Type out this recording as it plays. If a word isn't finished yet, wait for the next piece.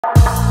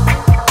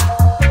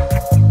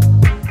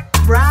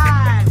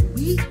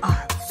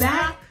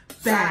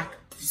back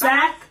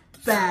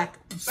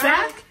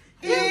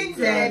in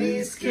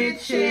Daddy's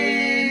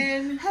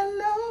kitchen.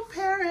 Hello,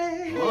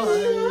 parents.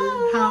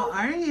 Hi. How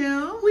are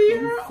you? We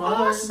are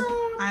awesome.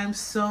 I'm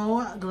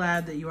so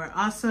glad that you are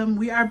awesome.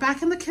 We are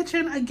back in the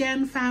kitchen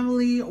again,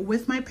 family,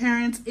 with my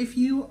parents. If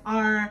you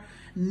are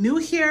new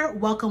here,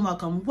 welcome,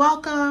 welcome,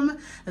 welcome.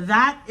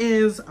 That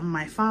is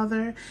my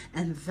father,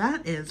 and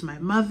that is my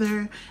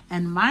mother,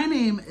 and my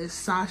name is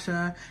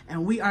Sasha,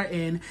 and we are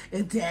in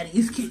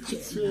Daddy's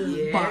kitchen.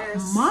 Yes. But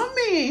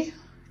mommy,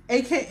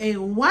 aka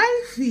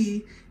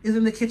wifey, is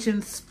in the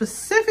kitchen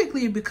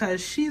specifically because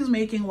she's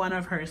making one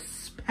of her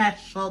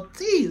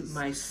specialties.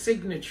 My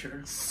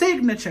signature.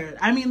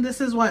 I mean, this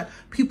is what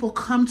people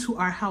come to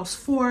our house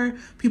for.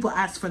 People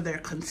ask for their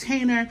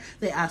container.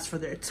 They ask for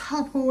their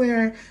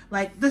Tupperware.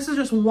 Like, this is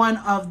just one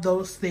of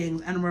those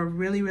things. And we're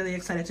really, really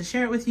excited to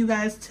share it with you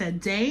guys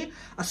today.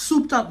 A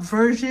souped up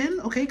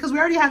version, okay? Because we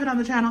already have it on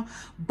the channel.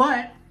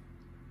 But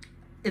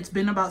it's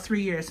been about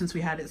 3 years since we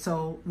had it,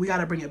 so we got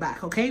to bring it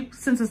back, okay?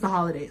 Since it's the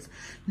holidays.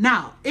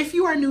 Now, if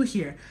you are new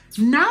here,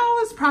 now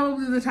is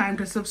probably the time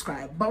to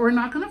subscribe, but we're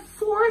not going to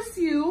force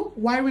you.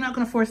 Why are we not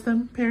going to force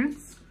them,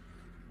 parents?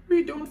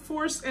 We don't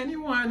force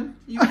anyone.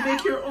 You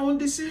make your own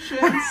decisions.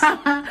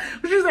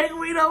 She's like,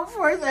 we don't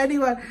force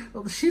anyone.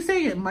 Well, she's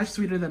saying it much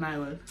sweeter than I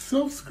would.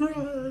 Subscribe.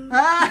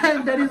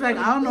 And Deddy's like,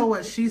 I don't know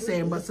what she's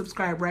saying, but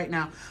subscribe right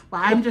now.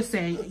 But I'm just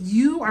saying,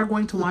 you are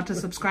going to want to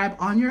subscribe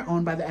on your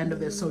own by the end of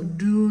this. So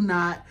do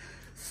not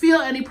feel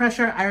any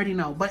pressure. I already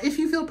know. But if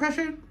you feel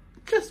pressured,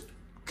 just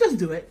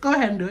do it. Go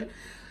ahead and do it.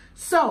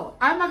 So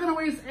I'm not going to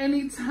waste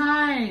any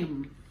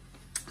time.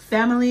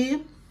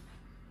 Family,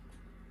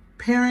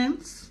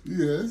 parents.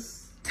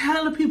 Yes.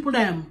 Tell the people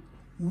them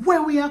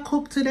where we are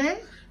cooked today.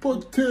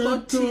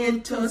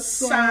 Potato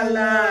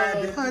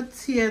salad.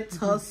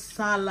 Potato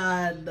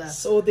salad.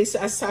 So this,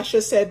 as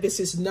Sasha said,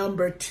 this is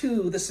number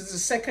 2. This is the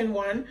second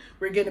one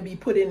we're going to be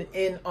putting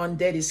in on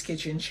Daddy's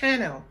Kitchen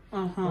channel.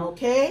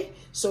 Okay?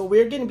 So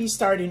we're going to be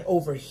starting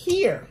over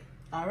here.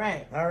 All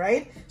right. All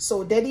right.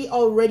 So Deddy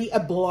already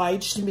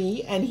obliged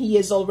me, and he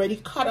has already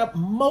cut up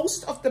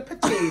most of the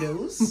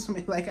potatoes.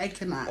 Like, I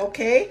cannot.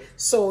 Okay.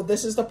 So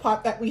this is the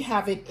pot that we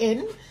have it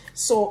in.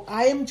 So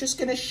I am just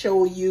going to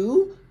show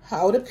you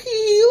how to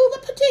peel the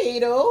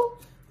potato.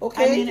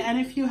 Okay. I mean, and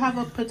if you have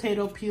a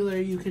potato peeler,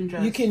 you can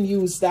just... You can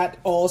use that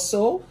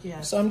also.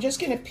 Yeah. So I'm just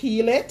going to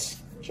peel it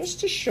just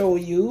to show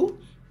you,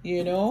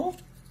 you know.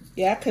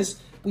 Yeah, because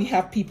we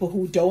have people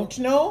who don't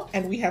know,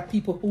 and we have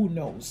people who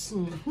knows.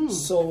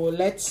 So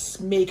let's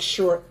make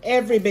sure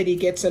everybody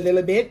gets a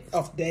little bit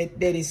of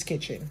Daddy's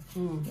Kitchen.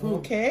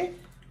 Okay?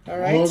 All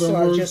right, so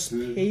I'll just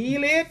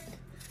peel it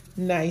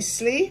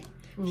nicely.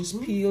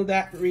 Just peel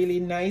that really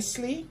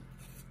nicely.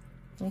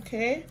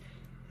 Okay?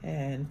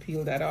 And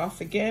peel that off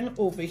again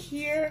over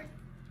here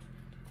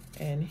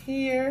and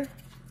here.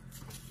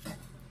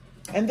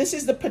 And this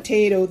is the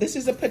potato. This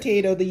is the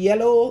potato, the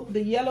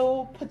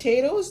yellow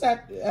potatoes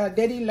that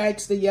Deddy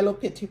likes the yellow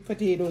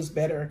potatoes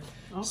better.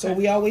 Okay. So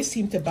we always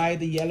seem to buy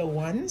the yellow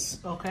ones.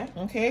 Okay.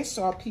 Okay,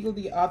 so I'll peel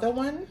the other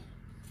one.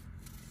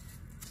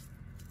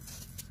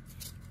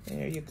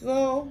 There you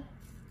go.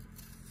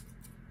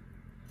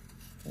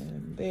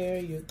 And there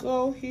you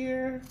go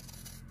here.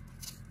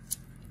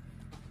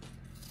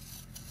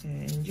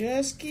 And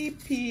just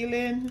keep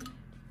peeling.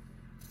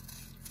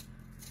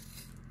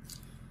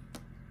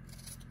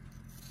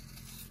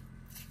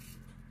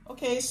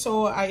 Okay,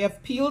 so I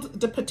have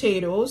peeled the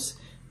potatoes,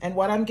 and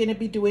what I'm going to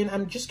be doing,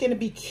 I'm just going to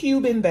be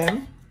cubing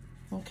them,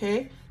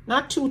 okay?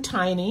 Not too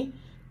tiny,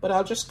 but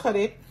I'll just cut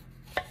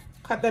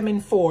them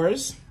in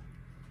 4s,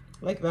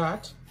 like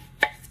that.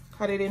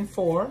 Cut it in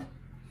 4.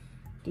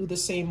 Do the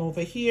same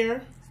over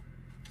here.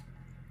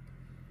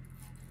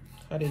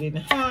 Cut it in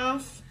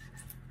half,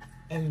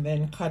 and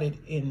then cut it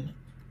in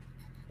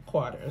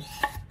quarters,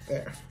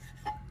 there.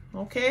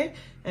 Okay,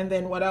 and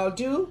then what I'll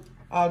do,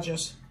 I'll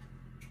just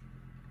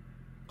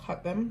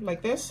cut them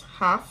like this,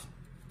 half,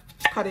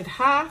 cut it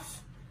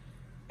half,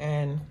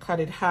 and cut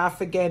it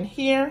half again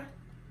here,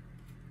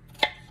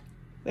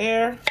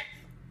 there,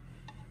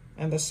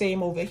 and the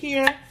same over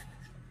here,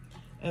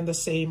 and the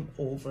same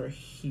over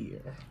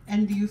here.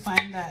 And do you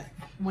find that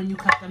when you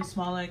cut them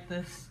small like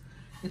this,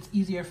 it's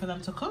easier for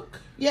them to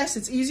cook? Yes,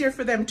 it's easier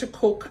for them to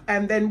cook,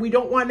 and then we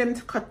don't want them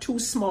to cut too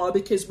small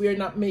because we're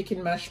not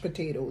making mashed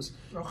potatoes.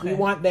 Okay. We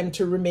want them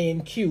to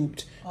remain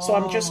cubed. So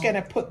I'm just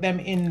gonna put them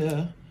in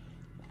the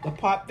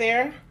pot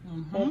there,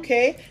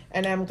 okay?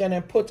 And I'm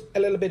gonna put a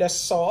little bit of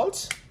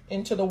salt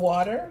into the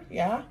water,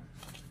 yeah?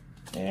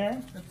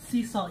 There. That's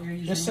sea salt you're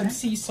using, just some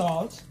sea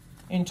salt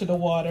into the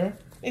water,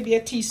 maybe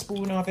a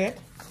teaspoon of it,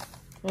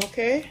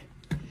 okay?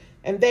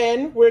 And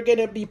then we're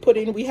gonna be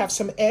putting, we have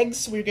some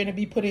eggs. We're gonna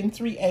be putting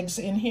 3 eggs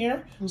in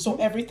here. So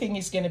everything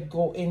is gonna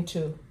go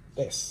into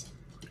this,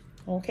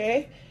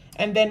 okay?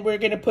 And then we're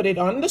gonna put it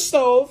on the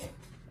stove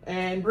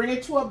and bring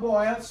it to a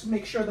boil to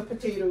make sure the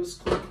potatoes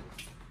cook.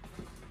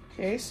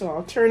 Okay, so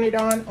I'll turn it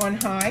on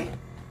high.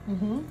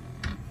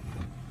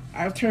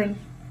 I'll turn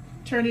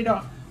it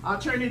on.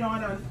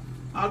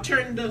 I'll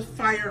turn the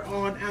fire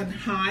on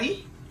high.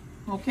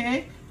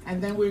 okay?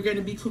 And then we're going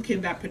to be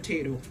cooking that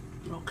potato.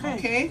 Okay.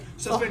 Okay.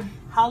 So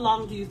how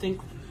long do you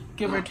think,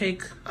 give or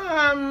take,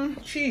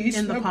 cheese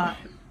in the pot?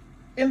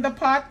 In the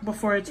pot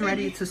Before it's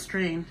ready to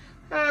strain?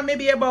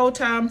 Maybe about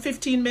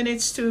 15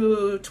 minutes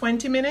to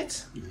 20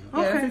 minutes.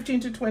 Okay. Yeah, 15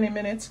 to 20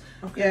 minutes.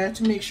 Okay. Yeah,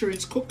 to make sure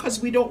it's cooked, because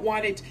we don't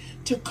want it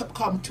to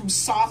come too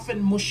soft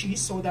and mushy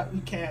so that we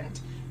can't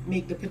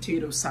make the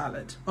potato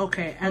salad.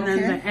 Okay, and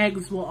then the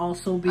eggs will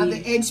also be... And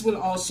the eggs will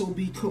also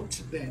be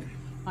cooked then.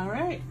 All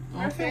right.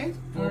 Okay.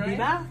 We'll be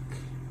back.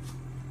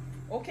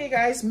 Okay,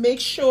 guys, make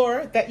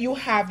sure that you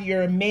have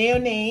your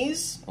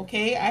mayonnaise.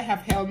 Okay, I have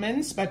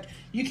Hellmann's, but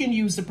you can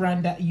use the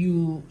brand that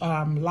you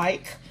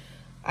like.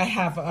 I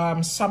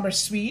have Summer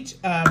Sweet,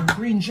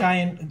 Green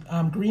Giant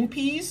green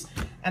peas,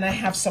 and I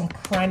have some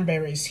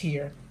cranberries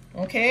here.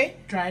 Okay?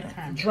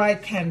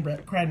 Dried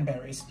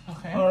cranberries.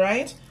 Okay. All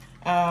right?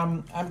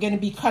 I'm going to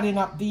be cutting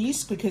up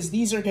these because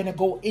these are going to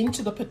go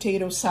into the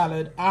potato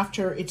salad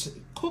after it's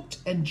cooked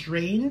and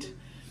drained.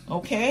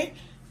 Okay?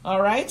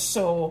 All right,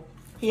 so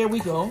here we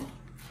go.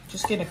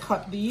 Just going to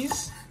cut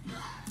these.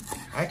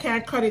 I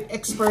can't cut it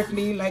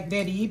expertly like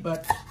Deddy,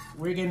 but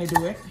we're going to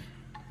do it.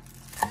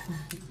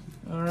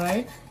 All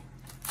right.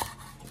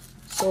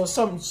 So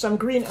some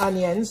green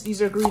onions.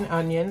 These are green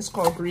onions,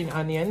 called green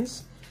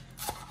onions.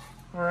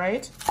 All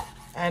right.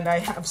 And I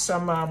have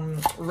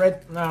some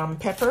red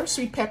pepper,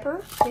 sweet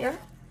pepper here.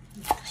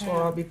 Okay. So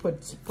I'll be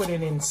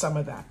putting in some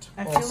of that.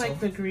 I feel like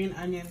the green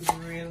onions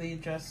really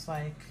just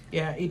like...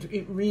 Yeah,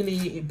 it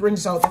really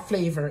brings out the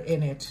flavor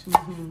in it.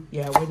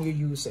 Yeah, when you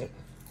use it.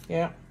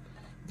 Yeah,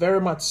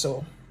 very much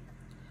so.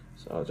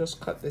 So I'll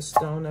just cut this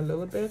down a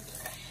little bit.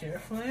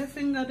 Careful your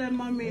finger there,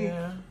 mommy.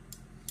 Yeah.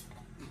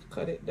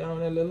 Cut it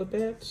down a little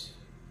bit.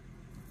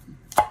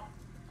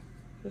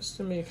 Just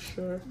to make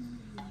sure.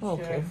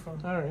 Okay, careful.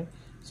 All right.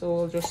 So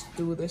we'll just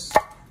do this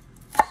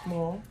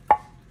small.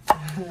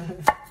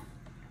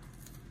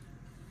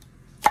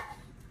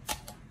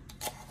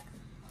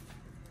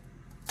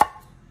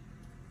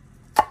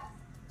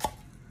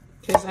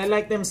 Because I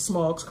like them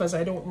small because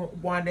I don't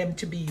want them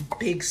to be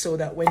big so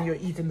that when you're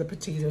eating the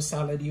potato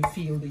salad, you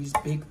feel these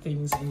big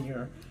things in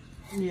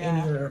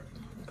your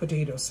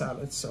potato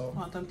salad. So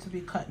want them to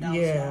be cut down.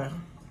 Yeah.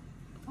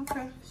 Small.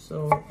 Okay.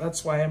 So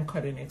that's why I'm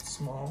cutting it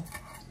small.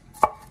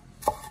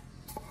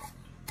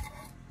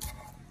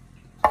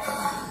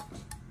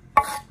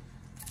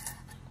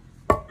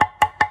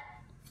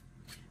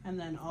 And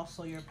then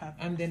also your pepper.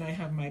 And then I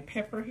have my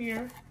pepper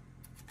here.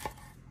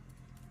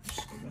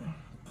 Just gonna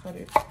cut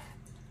it.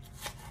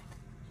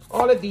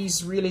 All of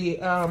these really,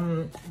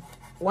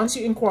 once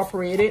you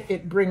incorporate it,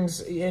 it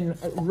brings in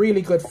a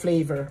really good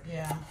flavor.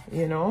 Yeah.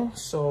 You know,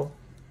 so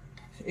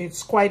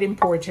it's quite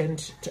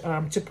important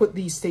to put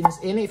these things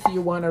in if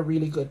you want a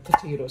really good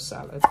potato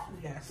salad.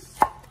 Yes.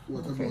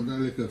 What about that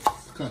little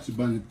Scotch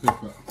bonnet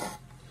pepper?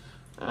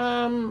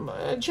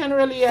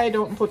 Generally, I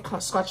don't put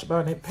Scotch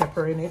bonnet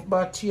pepper in it,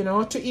 but you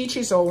know, to each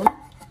his own.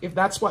 If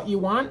that's what you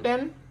want,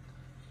 then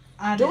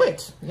do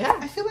it. Yeah.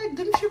 I feel like,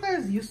 didn't you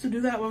guys used to do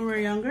that when we were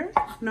younger?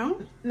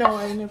 No? No,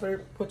 I never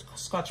put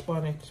Scotch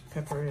bonnet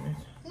pepper in it.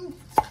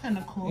 It's kind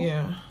of cool.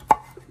 Yeah.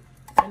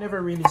 I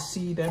never really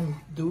see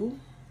them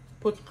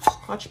put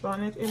Scotch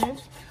bonnet in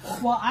it.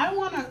 Well, I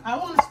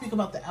wanna speak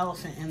about the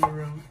elephant in the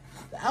room.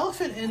 The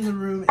elephant in the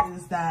room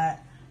is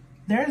that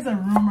there's a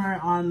rumor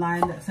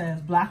online that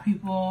says Black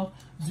people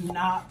do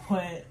not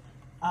put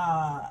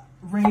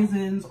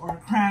raisins or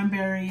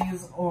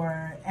cranberries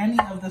or any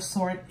of the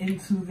sort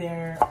into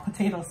their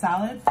potato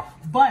salad.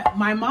 But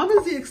my mom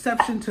is the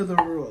exception to the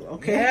rule,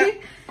 okay?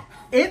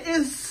 Yeah. It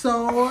is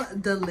so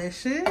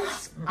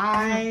delicious.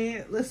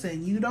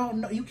 Listen, you don't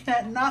know, you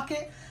can't knock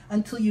it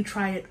until you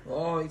try it.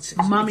 Oh, it's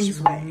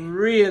mommy's way.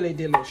 Really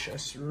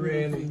delicious.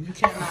 Really. You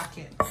can't knock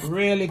it.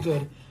 Really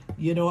good.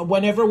 You know,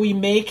 whenever we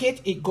make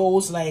it, it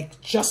goes like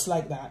just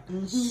like that.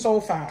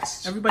 So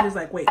fast. Everybody's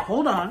like, wait,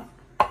 hold on.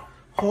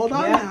 Hold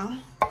on now.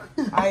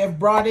 I have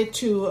brought it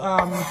to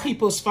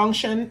people's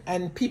function,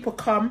 and people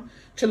come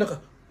to look at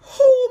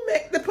who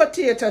make the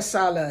potato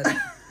salad.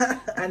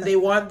 And they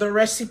want the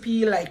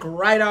recipe like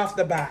right off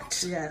the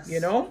bat. Yes. You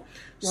know?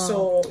 Well,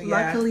 so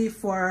luckily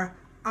for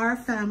our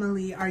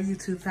family, our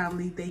YouTube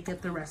family, they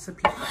get the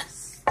recipe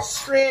first.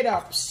 Straight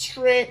up.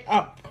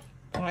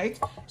 Right?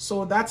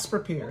 So that's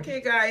prepared.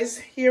 Okay, guys,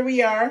 here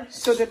we are.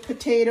 So the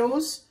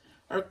potatoes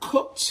are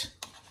cooked.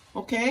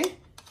 Okay?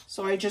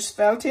 So I just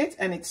felt it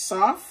and it's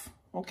soft.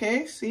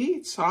 Okay, see,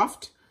 it's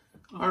soft.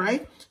 All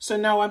right, so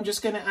now I'm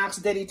just going to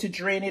ask Deddy to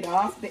drain it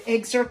off. The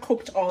eggs are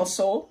cooked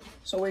also.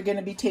 So we're going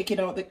to be taking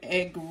out the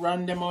egg,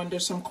 run them under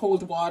some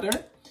cold water,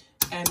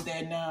 and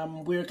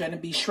then we're going to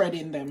be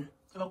shredding them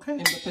in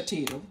the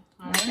potato.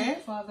 Okay,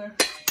 Father.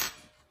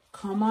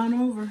 Come on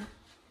over.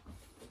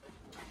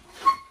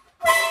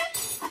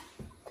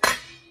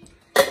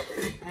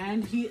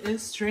 And he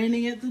is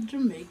straining it the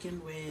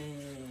Jamaican way.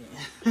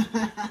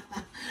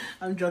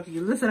 I'm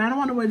joking. Listen, I don't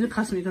want nobody to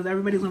cuss me because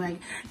everybody's gonna be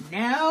like,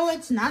 no,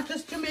 it's not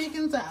just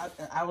Jamaicans.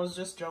 I was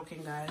just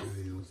joking, guys.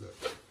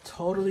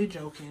 Totally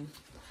joking.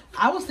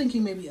 I was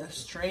thinking maybe a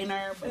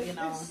strainer, but you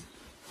know.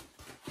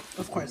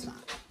 Of course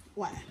not.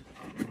 Why?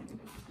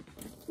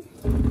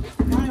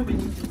 Why we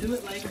need to do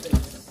it like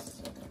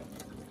this?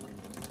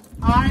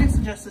 I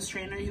suggest a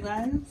strainer, you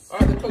guys.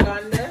 Or the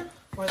colander.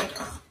 Or the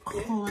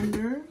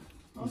colander.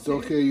 It's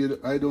okay.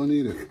 I don't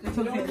need it. It's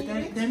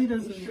okay. Daddy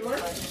doesn't need Sure.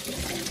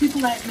 it.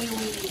 People like me, we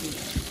need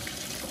it.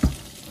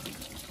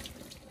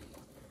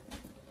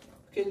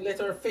 Can let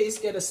our face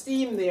get a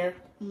steam there.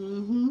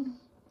 Mm-hmm.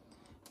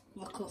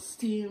 Little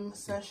steam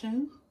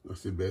session.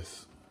 That's the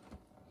best.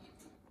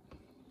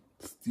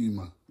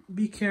 Steamer.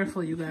 Be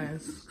careful, you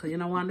guys, because you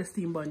don't want the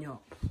steam burn you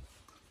up.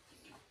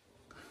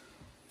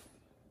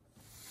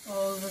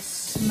 Oh, the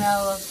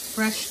smell of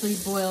freshly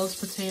boiled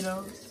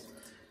potatoes.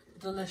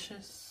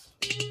 Delicious.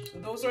 So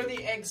those are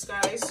the eggs,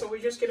 guys. So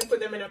we're just gonna put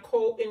them in a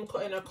cold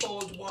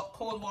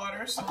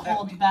water, so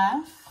Cold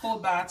bath.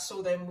 Cold bath,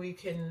 so then we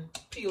can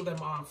peel them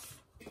off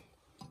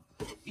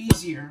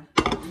easier.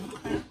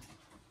 Okay.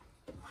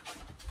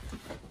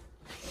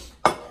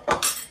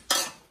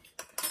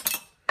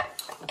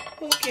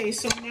 Okay,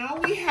 so now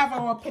we have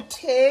our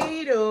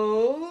potatoes.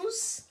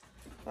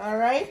 All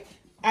right,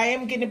 I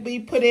am gonna be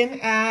putting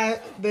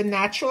the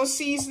natural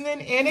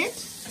seasoning in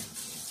it.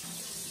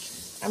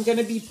 I'm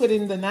gonna be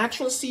putting the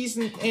natural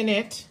seasoning in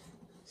it.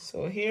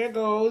 So here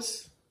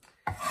goes.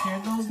 Here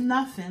goes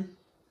nothing.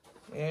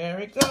 There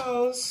it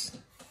goes.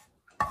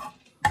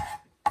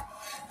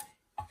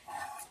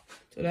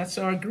 So that's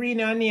our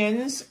green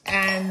onions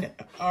and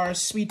our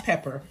sweet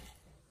pepper.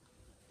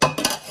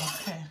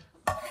 Okay.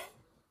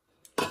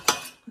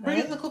 Bring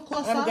it a little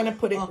closer. I'm gonna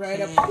put it right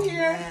up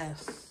here.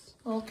 Yes.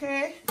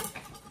 Okay.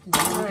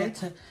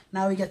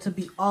 Now we get to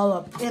be all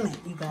up in it,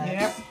 you guys.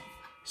 Yep.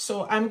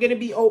 So I'm gonna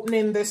be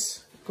opening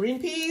this green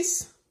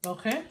peas.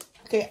 Okay.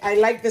 Okay, I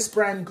like this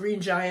brand, Green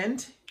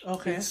Giant.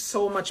 Okay. It's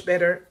so much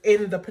better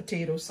in the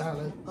potato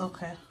salad.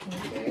 Okay.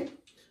 Okay.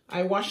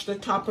 I washed the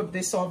top of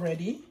this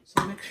already.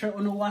 So make sure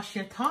when you wash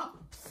your top.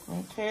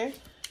 Okay.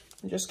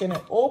 I'm just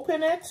gonna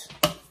open it.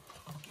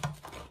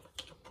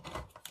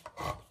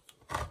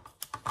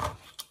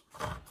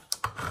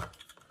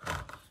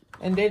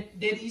 And then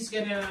Deddy's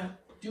gonna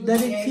do the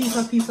eggs.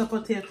 Deddy, a piece of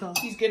potato.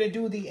 He's gonna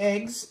do the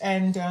eggs,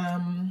 and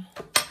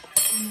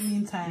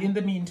In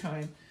the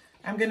meantime,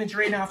 I'm gonna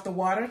drain off the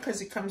water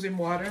because it comes in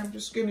water. I'm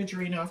just gonna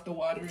drain off the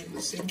water in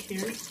the sink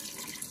here.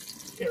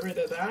 Get rid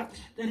of that.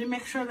 Deddy,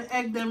 make sure the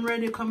egg them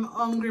ready. Come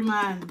hungry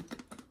man.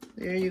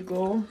 There you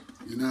go.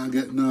 You not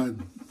get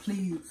none.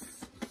 Please.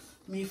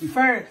 Me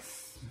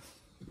first.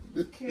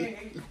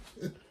 Okay.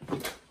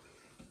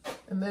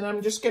 And then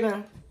I'm just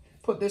gonna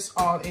put this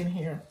all in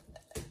here.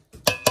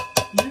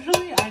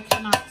 Usually I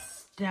cannot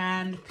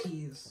stand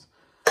peas,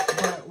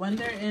 but when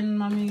they're in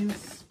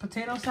mommy's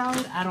potato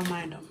salad, I don't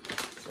mind them.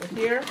 So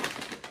here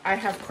I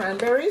have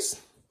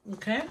cranberries.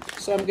 Okay.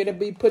 So I'm gonna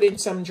be putting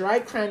some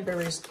dried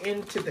cranberries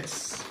into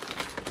this.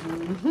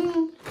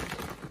 Mm-hmm.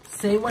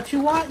 Say what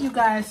you want, you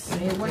guys.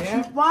 Say what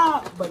you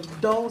want, but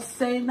don't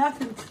say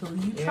nothing till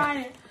you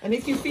try it. And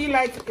if you feel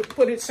like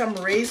putting some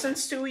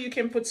raisins too, you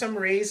can put some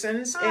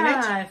raisins in it.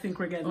 I think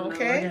we're getting, we're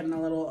getting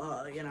a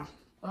little, you know.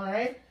 All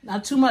right.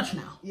 Not too much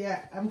now.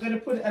 Yeah, I'm going to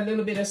put a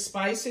little bit of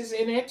spices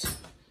in it.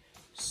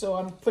 So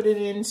I'm putting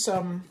in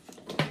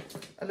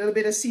a little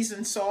bit of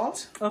seasoned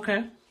salt.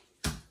 Okay.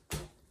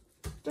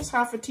 Just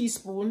half a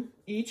teaspoon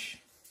each.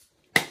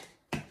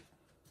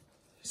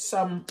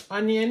 Some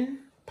onion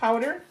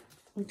powder.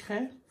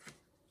 Okay.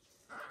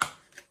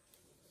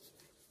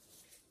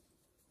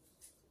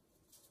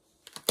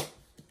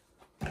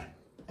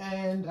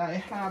 And I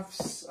have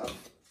some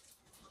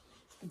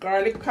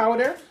garlic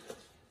powder.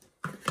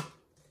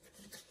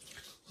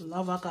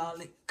 Love a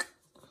garlic.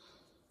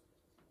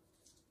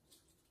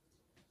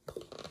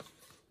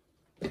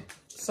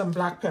 Some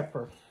black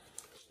pepper.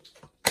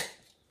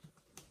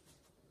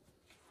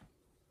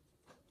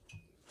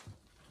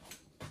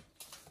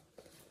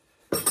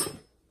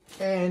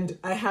 And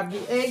I have the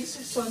eggs,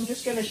 so I'm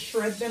just going to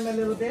shred them a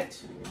little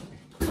bit.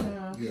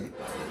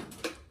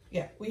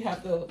 Yeah, we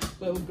have the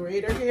little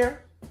grater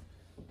here.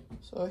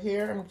 So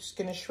here, I'm just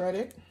going to shred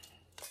it.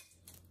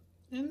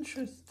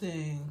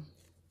 Interesting.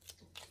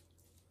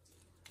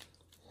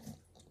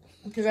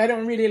 Because I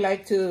don't really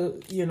like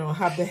to, you know,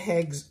 have the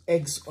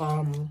eggs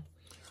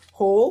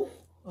whole.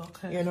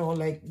 Okay. You know,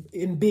 like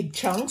in big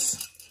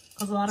chunks.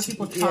 Because a lot of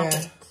people chop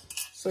it.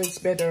 So it's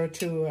better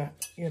to,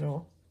 you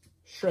know,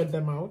 shred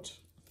them out.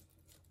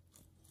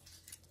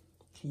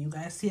 Can you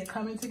guys see it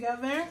coming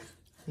together?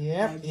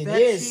 Yeah, it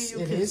is.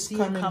 It is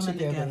coming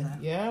together.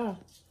 Yeah.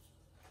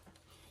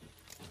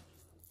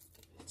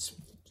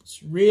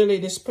 It's really,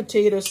 this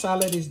potato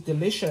salad is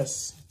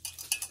delicious.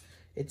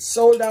 It's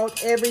sold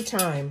out every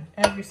time.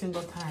 Every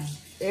single time.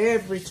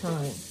 Every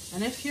time.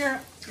 And if your,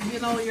 you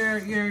know,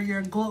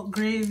 your goat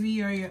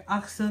gravy or your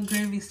oxtail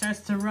gravy starts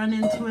to run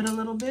into it a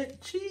little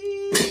bit,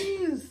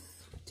 cheese.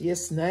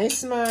 Yes,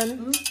 nice,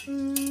 man.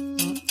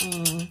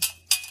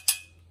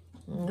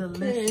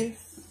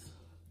 Delicious.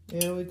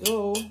 There we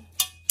go.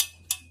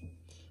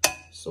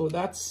 So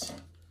that's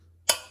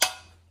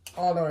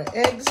all our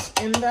eggs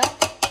in that.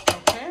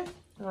 Okay.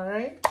 All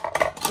right.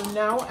 So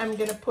now I'm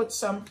going to put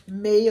some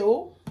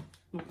mayo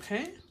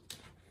Okay.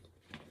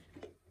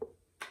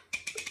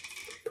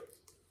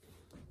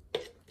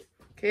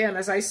 Okay, and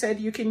as I said,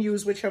 you can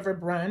use whichever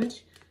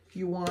brand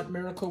you want,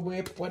 Miracle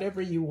Whip,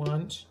 whatever you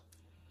want.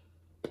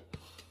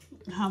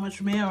 How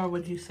much mayo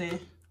would you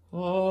say?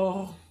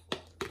 Oh,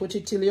 put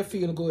it till you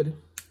feel good.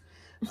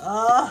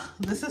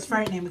 This is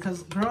frightening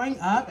because growing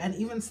up and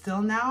even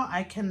still now,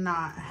 I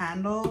cannot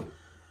handle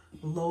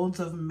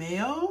loads of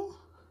mayo.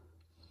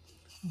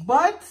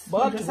 But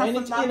when it's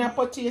in a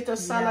potato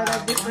salad,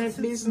 a different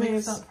business.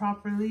 Mixed up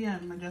properly,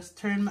 I'm gonna just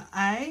turn my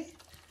eye.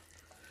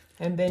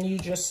 And then you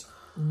just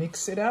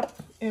mix it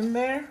up in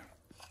there.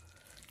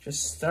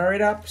 Just stir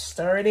it up,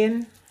 stir it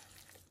in.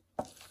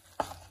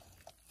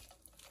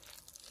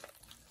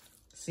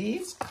 See,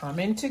 it's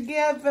coming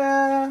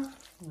together.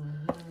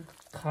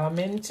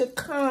 Coming to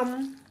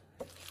come.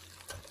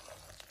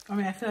 I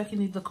mean, I feel like you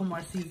need to look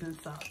more seasoned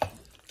salt.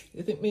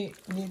 You think we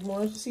need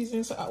more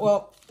seasoning salt?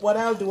 Well, what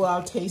I'll do,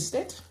 I'll taste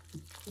it.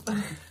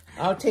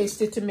 I'll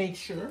taste it to make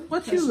sure.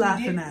 What you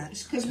laughing at?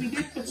 Because we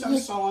did put some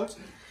salt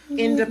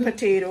in the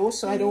potato,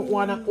 so I don't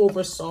want to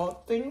over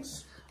salt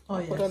things. Oh,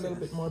 I'll put a little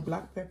bit more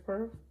black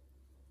pepper.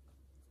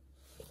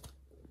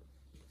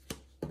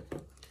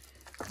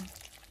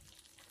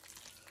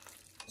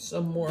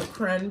 Some more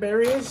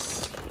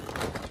cranberries.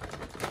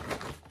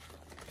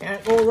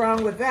 Can't go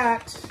wrong with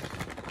that.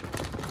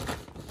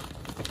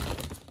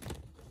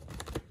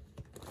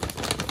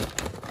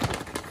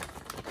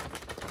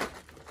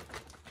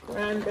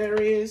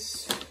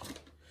 Cranberries.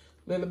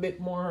 A little bit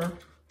more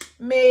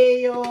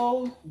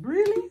mayo.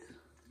 Really?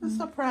 A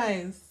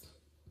surprise.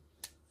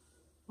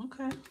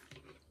 Okay.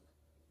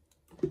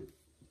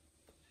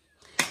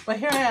 But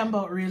here I am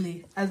about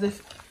really, as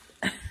if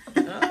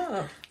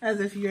as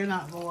if you're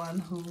not the one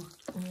who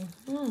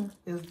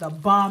is the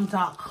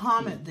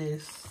bomb.com at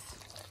this.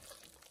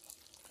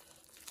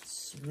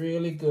 It's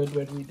really good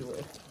when we do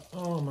it.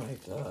 Oh my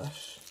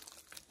gosh.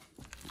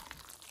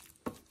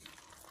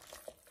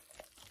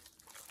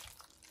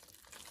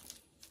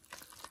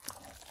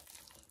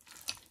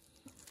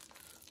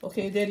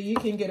 Okay, Daddy, you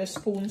can get a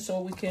spoon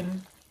so we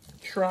can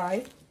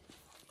try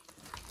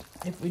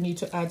if we need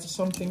to add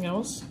something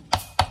else.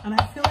 And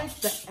I feel like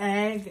the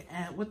egg,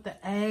 with the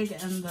egg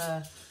and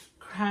the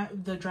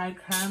dried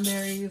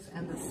cranberries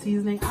and the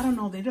seasoning, I don't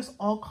know, they just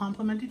all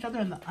complement each other,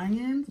 and the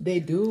onions. They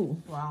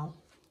do. Wow.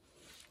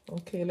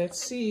 Okay,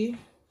 let's see.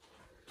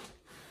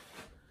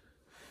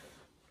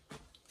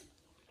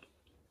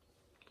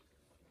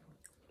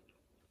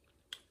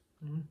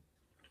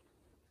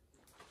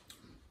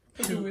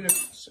 Do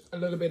a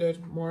little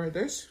bit more of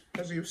this,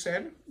 as you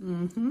said.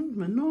 Me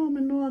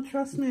know,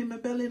 trust me, my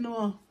belly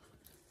know.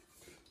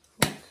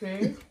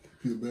 Okay.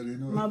 Your belly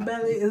know. My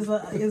belly is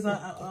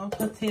a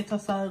potato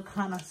salad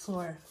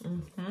connoisseur.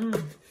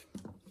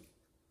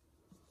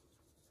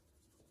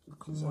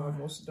 It's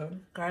almost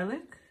done.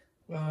 Garlic?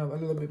 A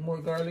little bit more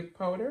garlic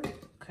powder.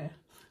 Okay.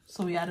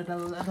 So we added a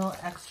little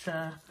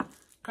extra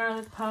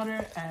garlic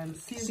powder and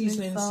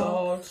Seasoning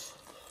salt.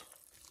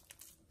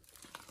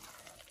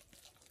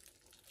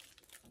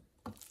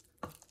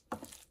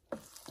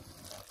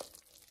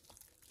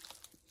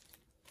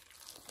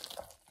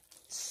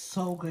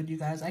 So good, you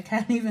guys. I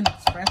can't even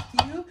express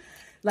to you.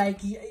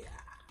 Like,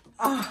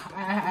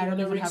 I don't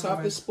even rinse have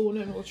off the spoon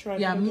and we'll try.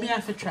 Yeah, me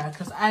have to try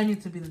because I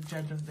need to be the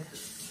judge of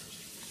this.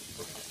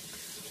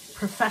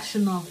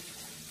 Professional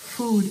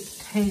food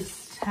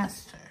taste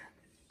tester.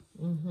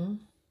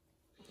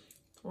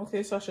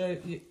 Okay, Sasha,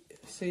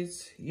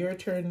 it's your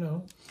turn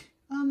now.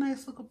 Oh,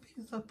 nice little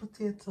piece of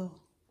potato.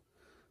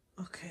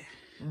 Okay.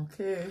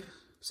 Okay.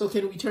 So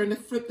can we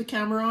flip the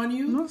camera on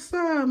you? No,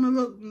 sir. I'm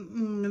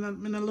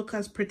gonna look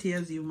as pretty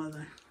as you,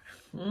 mother.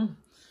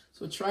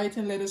 So try it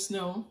and let us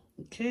know.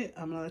 Okay,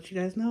 I'm gonna let you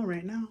guys know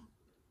right now.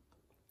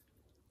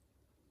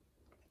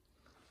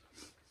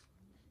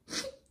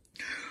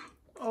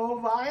 Oh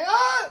my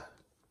God!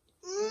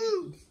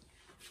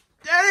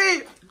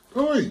 Daddy!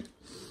 Oi!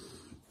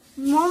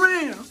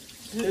 Mommy!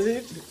 Is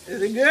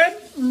it good?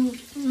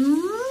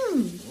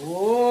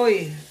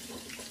 Oi!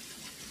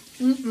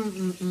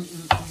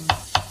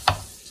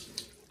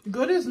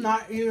 Good is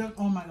not even.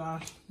 Oh my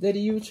gosh.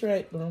 Daddy, you try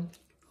it, bro.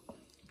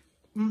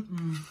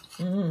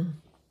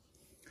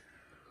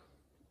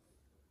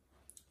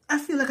 I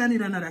feel like I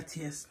need another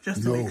taste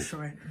just to make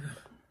sure.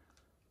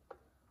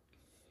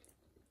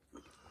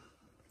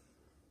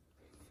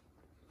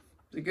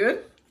 Is it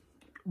good?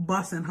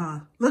 Bussin',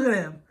 huh? Look at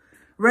him.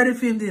 Ready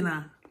for him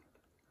dinner.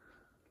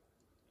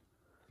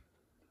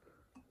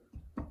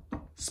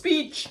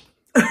 Speech.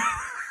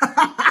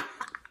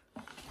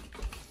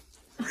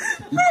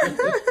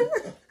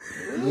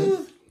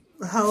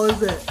 How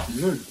is it?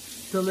 Good.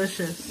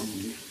 Delicious.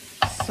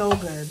 So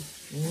good.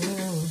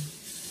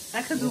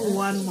 I could do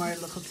one more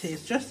little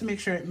taste just to make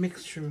sure it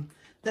mixed through.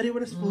 Daddy,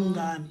 with a spoon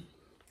gone.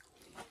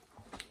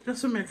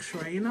 Just to make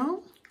sure, you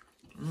know?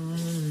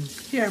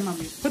 Here,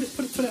 mommy. Put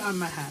it on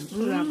my hand.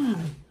 Put it on my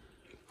hand.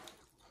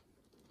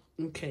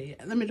 Okay,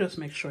 yeah. Let me just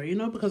make sure, you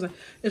know, because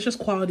it's just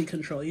quality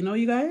control, you know,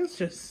 you guys?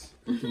 Just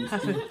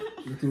have to...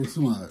 You're too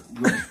smart.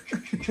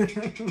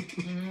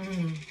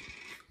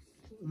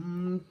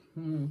 Too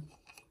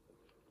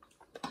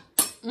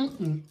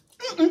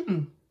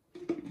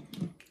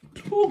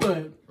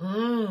good.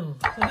 So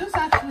this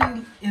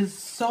actually is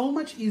so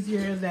much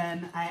easier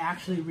than I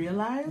actually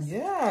realized.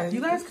 Yeah.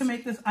 You guys can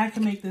make this. I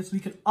can make this. We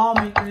can all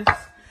make this.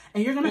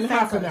 And you're going to in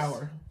half an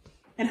hour.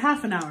 In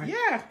half an hour.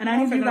 Yeah. And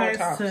I need you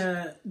guys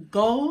to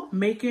go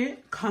make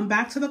it, come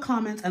back to the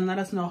comments and let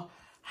us know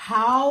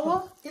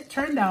how it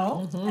turned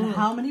out and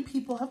how many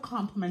people have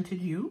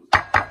complimented you,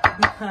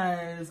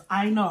 because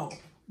I know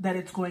that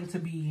it's going to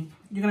be,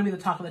 you're going to be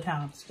the talk of the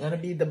town. It's going to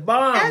be the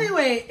bomb.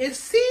 Anyway, it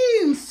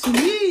seems to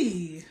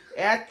me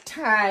it's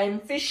time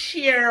to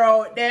share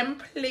out them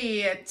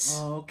plates.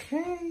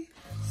 Okay,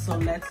 so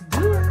let's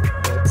do it.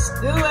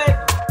 Let's do it.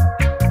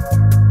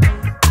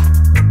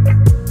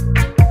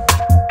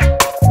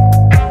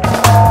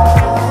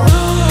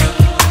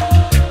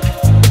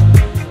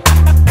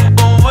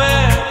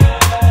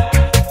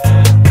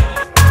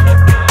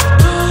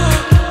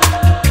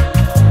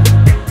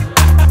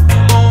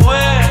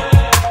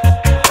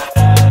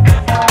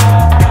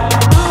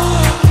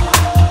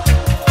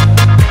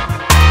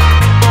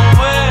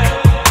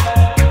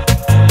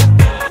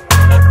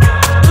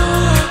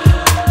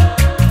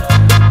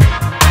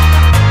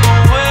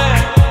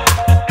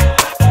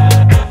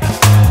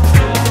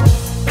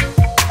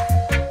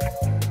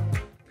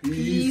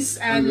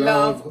 And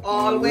love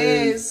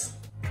always.